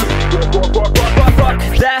present. Fuck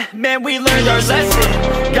that, man, we learned our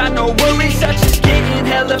lesson. Got no worries, such as getting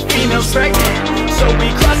hella females pregnant. So we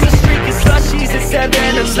cross the street, get slushies at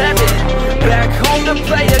 7-Eleven. Back home to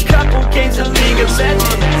play a couple games of League of Legends.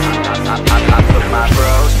 I put my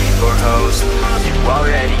bros before hoes, you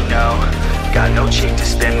already know. Got no cheek to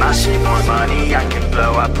spend my shit, more money I can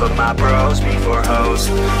blow. I put my bros before hoes,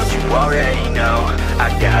 you already know.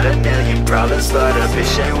 I got a million problems, but a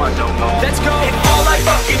bitch ain't want no more. Let's go! And all I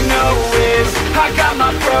fucking know is I got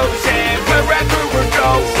my bros, and wherever we're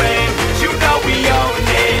going, you know we own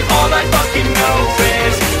it. All I fucking know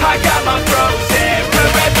is I got my bros, and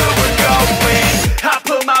wherever we're going, I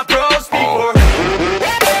put my bros before.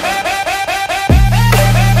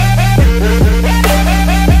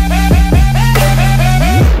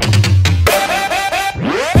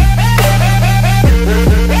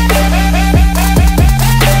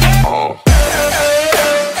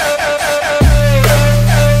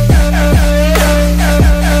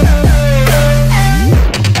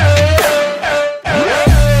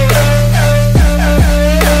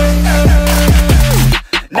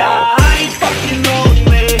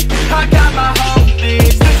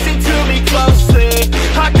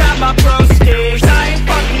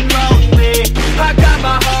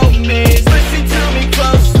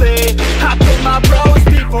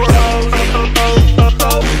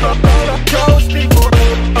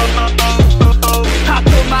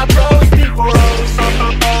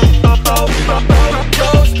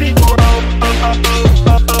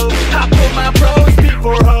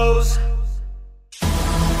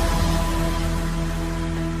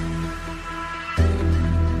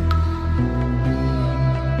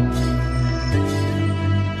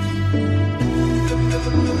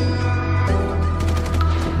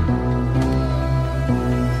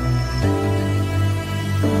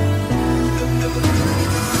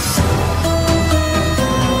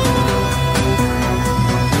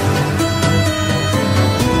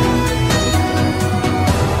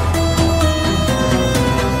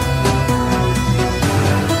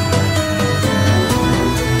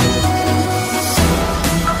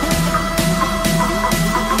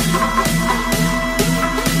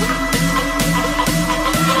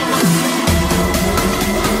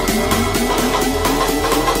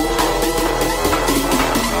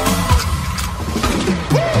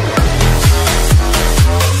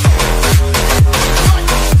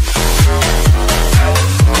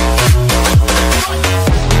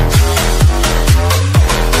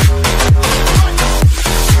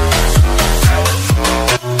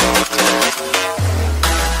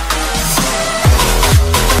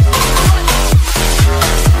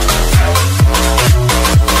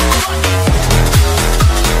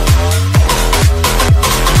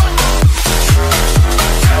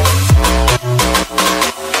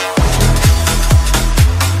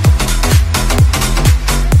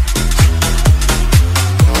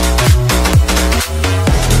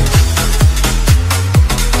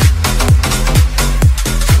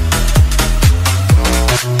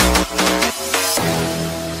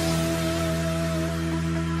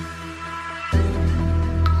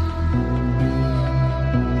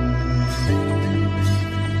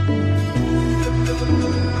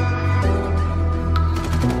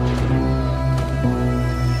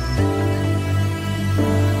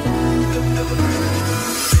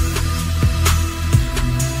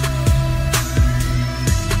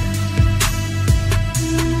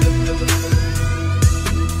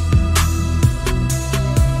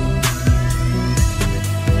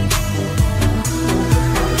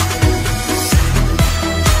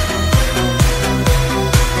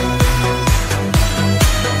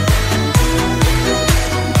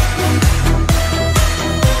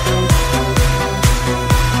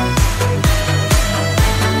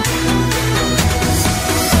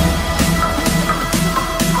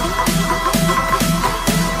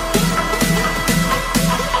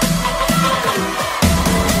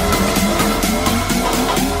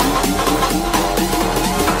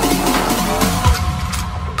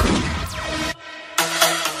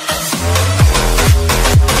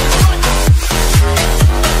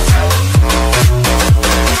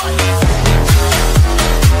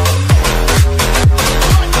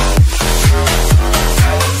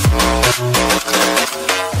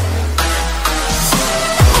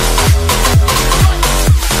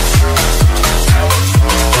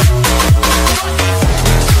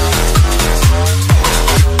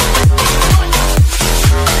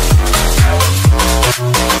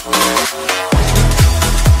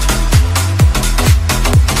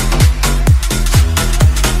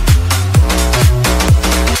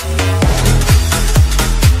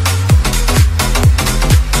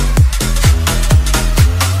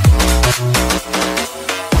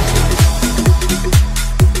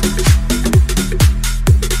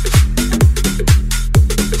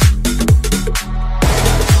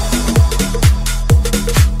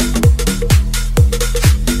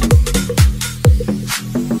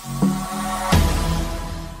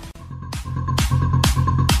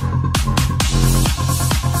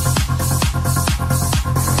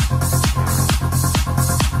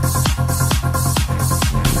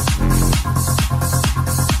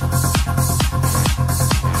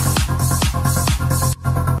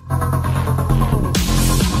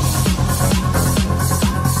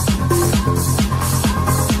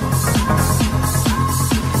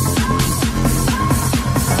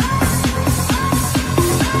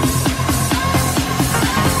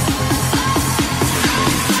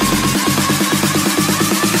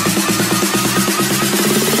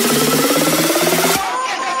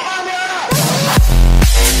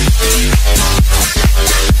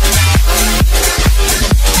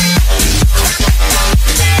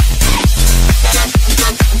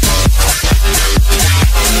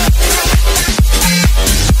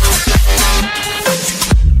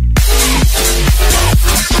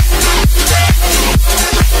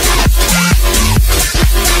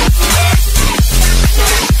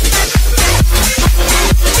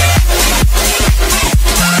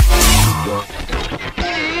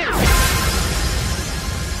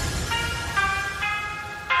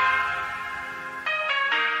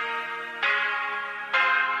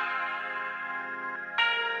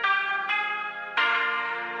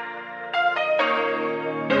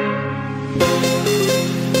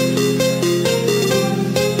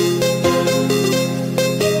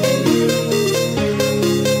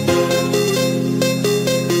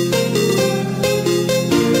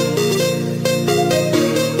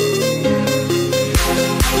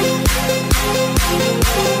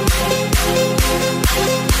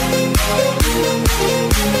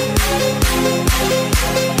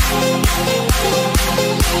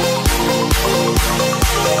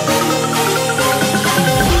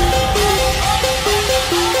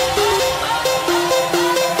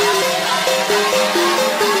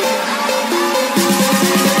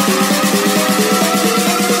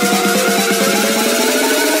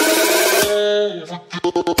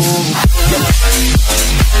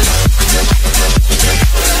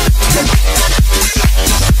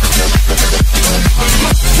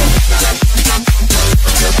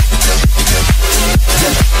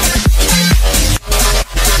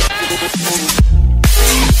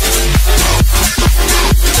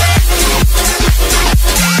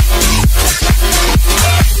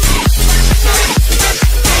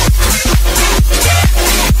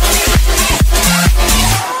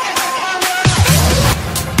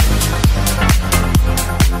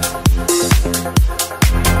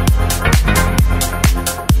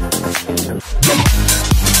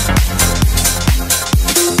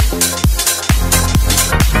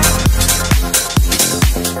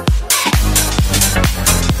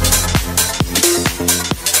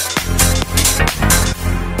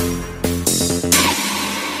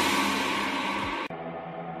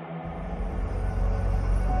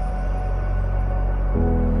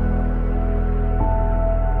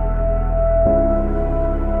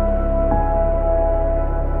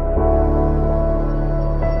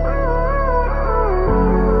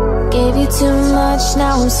 much,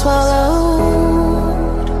 now I'm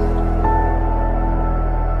swallowed.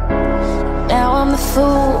 Now I'm the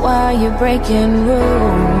fool while you're breaking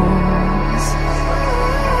rules.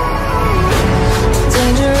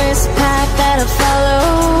 Dangerous path that I follow.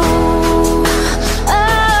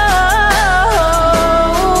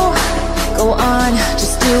 Oh, go on,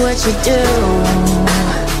 just do what you do.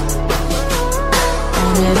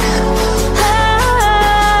 And it hurts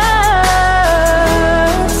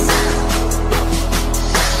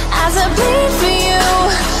as I bleed for you,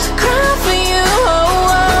 cry for you.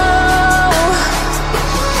 Oh, oh.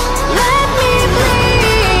 Let me bleed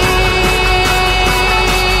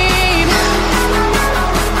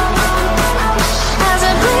as I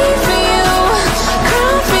bleed for you,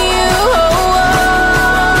 cry for you. Oh, oh.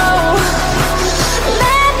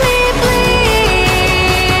 Let me bleed.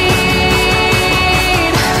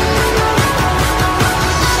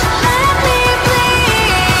 Let me bleed.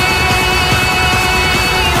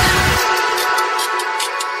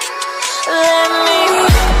 Let me.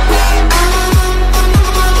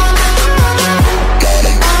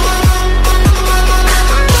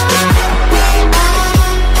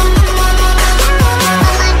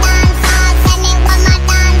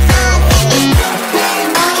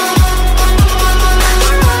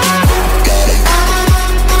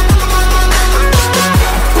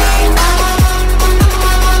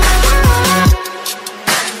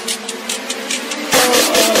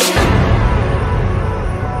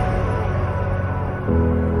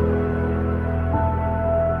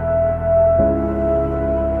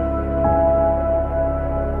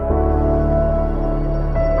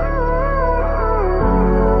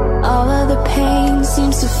 All of the pain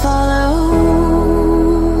seems to follow,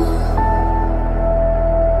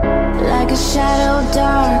 like a shadow,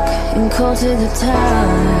 dark and cold to the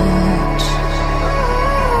touch.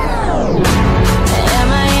 Am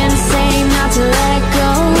I insane not to let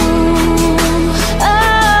go?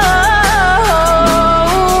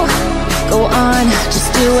 Oh, go on, just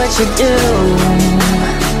do what you do.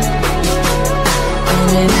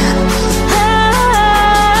 And it hurts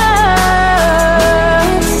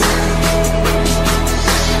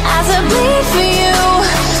as I bleed for you,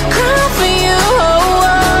 cry for you.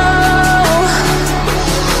 Oh, oh.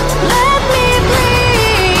 Let me bleed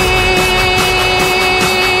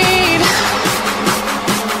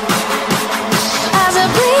as I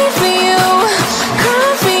bleed for you, cry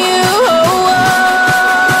for you. Oh, oh.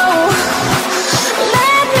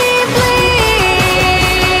 Let me bleed.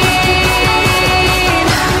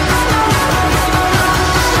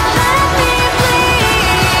 Let me bleed.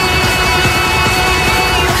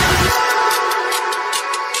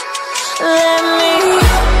 Let me.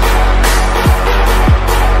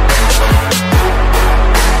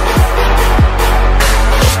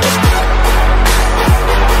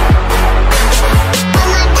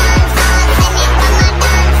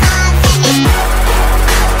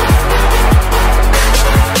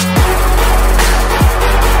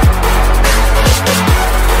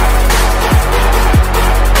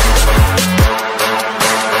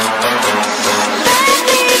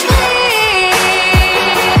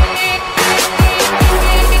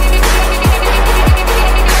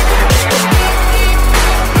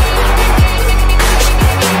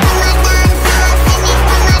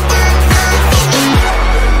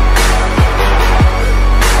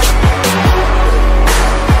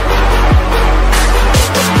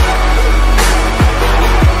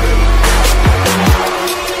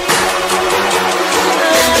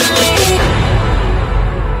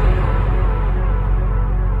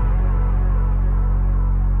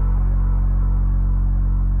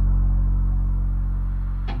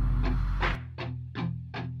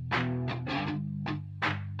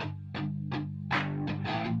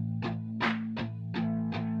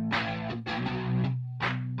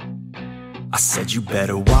 I said you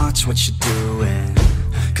better watch what you're doing,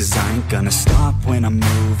 'cause I ain't gonna stop when I'm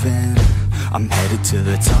moving. I'm headed to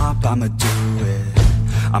the top, I'ma do it.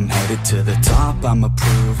 I'm headed to the top, I'ma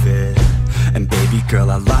prove it. And baby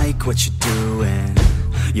girl, I like what you're doing.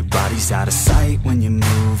 Your body's out of sight when you're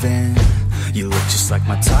moving. You look just like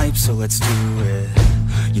my type, so let's do it.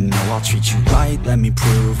 You know I'll treat you right, let me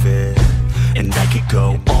prove it. And I could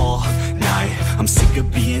go all night, I'm sick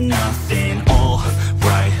of being nothing. All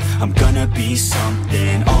right, I'm gonna be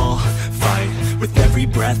something. I'll fight with every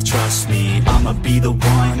breath, trust me. I'ma be the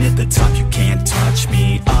one at the top, you can't touch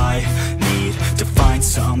me. I need to find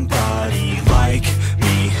somebody like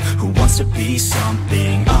me, who wants to be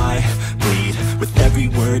something. I bleed with every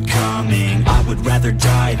word coming. I would rather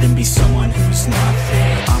die than be someone who's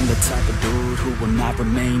nothing. I'm the type of dude who will not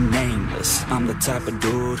remain nameless. I'm the type of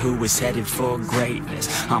dude who is headed for greatness.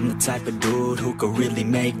 I'm the type of dude who could really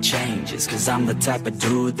make changes, cause I'm the type of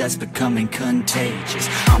dude that's becoming contagious.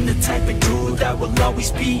 I'm the type of dude that will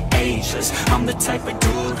always be ageless. I'm the type of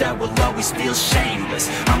dude that will always feel shameless.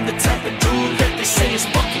 I'm the type of dude that they say is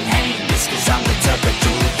fucking heinous, cause I'm the type of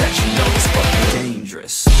dude that you know is fucking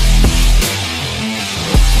dangerous.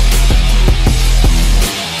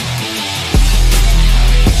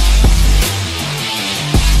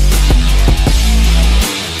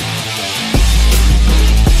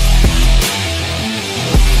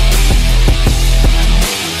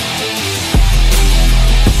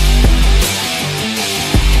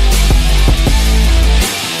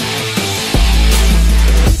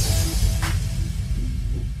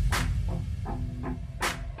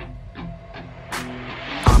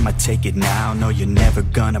 I'ma take it now, no you're never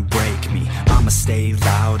gonna break me. I'ma stay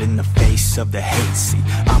loud in the face of the hate, see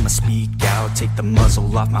I'ma speak out, take the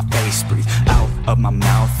muzzle off my face. Breathe out of my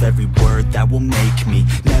mouth every word that will make me.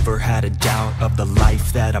 Never had a doubt of the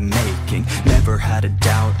life that I'm making. Never had a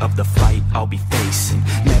doubt of the fight I'll be facing.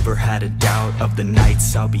 Never had a doubt of the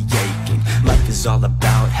nights I'll be aching. Life is all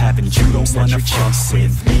about having dreams that you're chasing.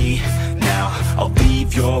 With me now, I'll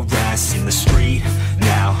leave your ass in the street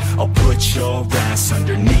now. I'll put your ass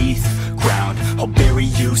underneath ground. I'll bury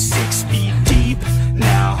you 6 feet deep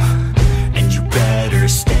now. And you better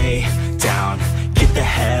stay down. Get the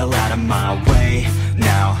hell out of my way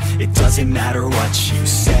now. It doesn't matter what you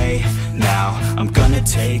say now. I'm gonna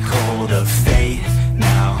take hold of fate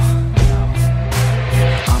now.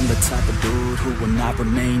 I'm the type of dude who will not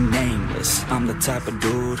remain nameless. I'm the type of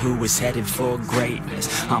dude who is headed for greatness.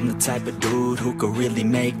 I'm the type of dude who could really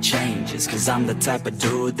make changes, cause I'm the type of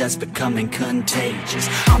dude that's becoming contagious.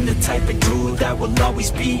 I'm the type of dude that will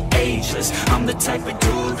always be ageless. I'm the type of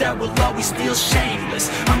dude that will always feel shameless.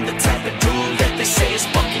 I'm the type of dude that they say is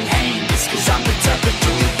fucking heinous, cause I'm the type of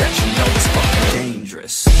dude that you know is fucking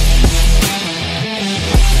dangerous.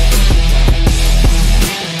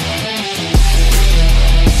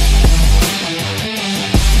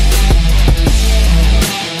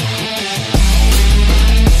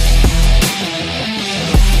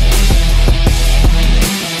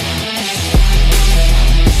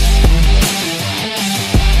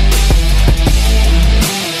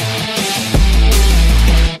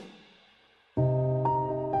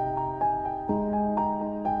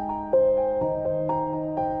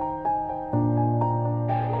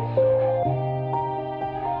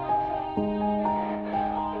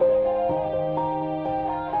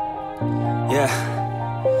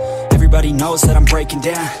 Everybody knows that I'm breaking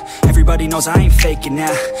down. Everybody knows I ain't faking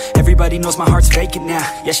now. Everybody knows my heart's vacant now.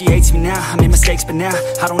 Yeah, she hates me now, I made mistakes but now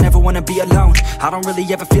I don't ever wanna be alone. I don't really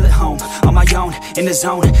ever feel at home. On my own, in the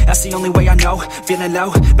zone, that's the only way I know. Feeling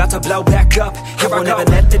low, about to blow back up. Here I won't ever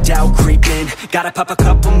let the doubt creep in. Gotta pop a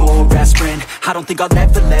couple more aspirin. I don't think I'll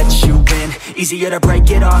ever let you in. Easier to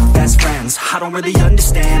break it off as friends. I don't really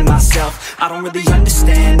understand myself. I don't really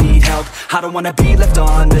understand, need help. I don't wanna be left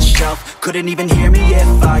on the shelf. Couldn't even hear me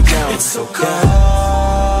if I yelled. It's so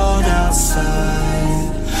cold outside.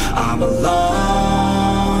 I'm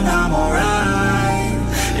alone, I'm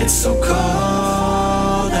alright. It's so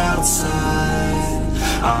cold outside.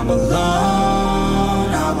 I'm alone,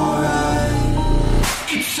 I'm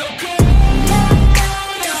alright. It's so cold.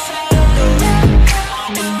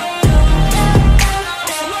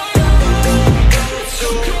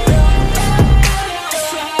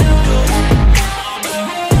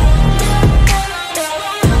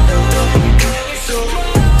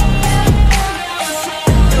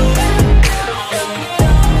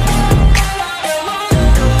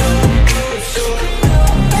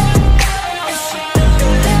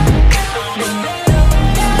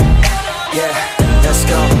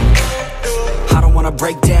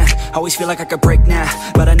 Break down, always feel like I could break now,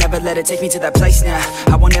 but I never let it take me to that place now.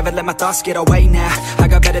 I won't ever let my thoughts get away now. I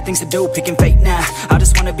got better things to do, picking fate now. I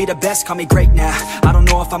just wanna be the best, call me great now. I don't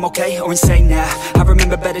know if I'm okay or insane now. I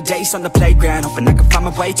remember better days on the playground, hoping I can find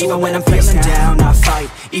my way even when I'm feeling down. I fight,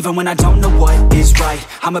 even when I don't know what is right.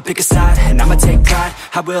 I'ma pick a side, and I'ma take pride.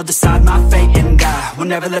 I will decide my fate, and I will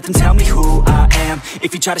never let them tell me who I am.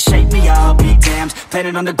 If you try to shape me, I'll be damned.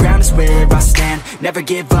 Planet on the ground is where I stand. Never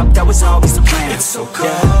give up, that was always the plan. It's so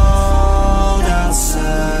cold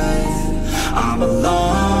outside. I'm alone.